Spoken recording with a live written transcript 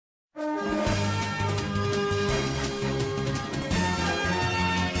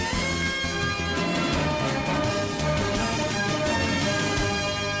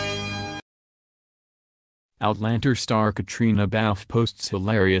Outlander star Caitriona Balfe posts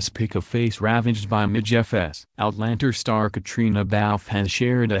hilarious pic of face ravaged by midge FS. Outlander star Caitriona Balfe has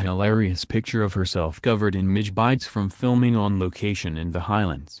shared a hilarious picture of herself covered in midge bites from filming on location in the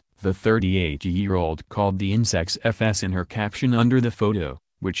Highlands. The 38-year-old called the insects FS in her caption under the photo,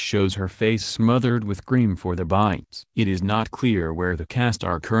 which shows her face smothered with cream for the bites. It is not clear where the cast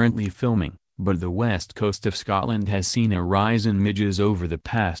are currently filming, but the west coast of Scotland has seen a rise in midges over the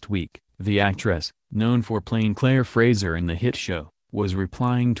past week. The actress, known for playing Claire Fraser in the hit show, was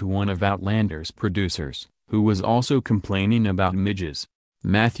replying to one of Outlander's producers, who was also complaining about midges.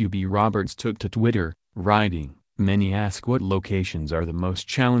 Matthew B. Roberts took to Twitter, writing, "Many ask what locations are the most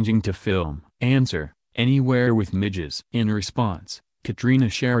challenging to film. Answer: anywhere with midges." In response, Caitriona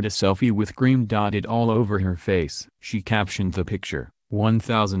shared a selfie with cream dotted all over her face. She captioned the picture,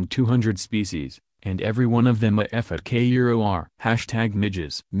 1,200 species, and every one of them a F at KUR.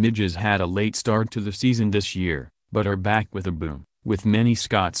 #midges. Midges had a late start to the season this year, but are back with a boom, with many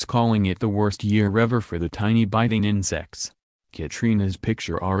Scots calling it the worst year ever for the tiny biting insects. Caitriona's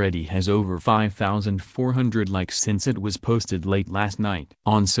picture already has over 5,400 likes since it was posted late last night.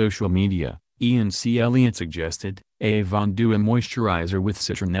 On social media, Ian C. Elliott suggested, "Avon do a moisturizer with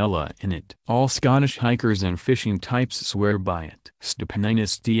citronella in it." All Scottish hikers and fishing types swear by it.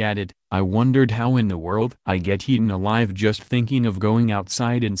 Stepaninist added, "I wondered how in the world I get eaten alive just thinking of going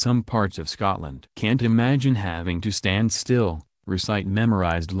outside in some parts of Scotland. Can't imagine having to stand still, recite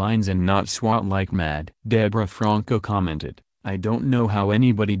memorized lines and not swat like mad." Deborah Franco commented, "I don't know how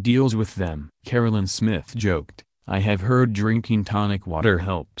anybody deals with them." Carolyn Smith joked, "I have heard drinking tonic water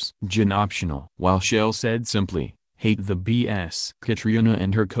helps." Gin optional. While Shell said simply, "Hate the BS." Caitriona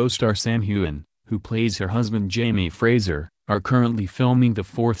and her co-star Sam Heughan, who plays her husband Jamie Fraser, are currently filming the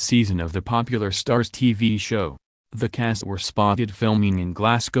 4th season of the popular Starz TV show. The cast were spotted filming in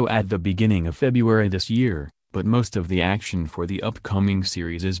Glasgow at the beginning of February this year, but most of the action for the upcoming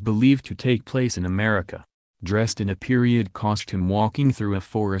series is believed to take place in America. Dressed in a period costume walking through a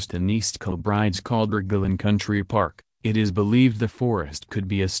forest in East Kilbride's Caldergillen Country Park, it is believed the forest could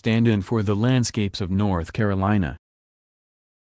be a stand-in for the landscapes of North Carolina.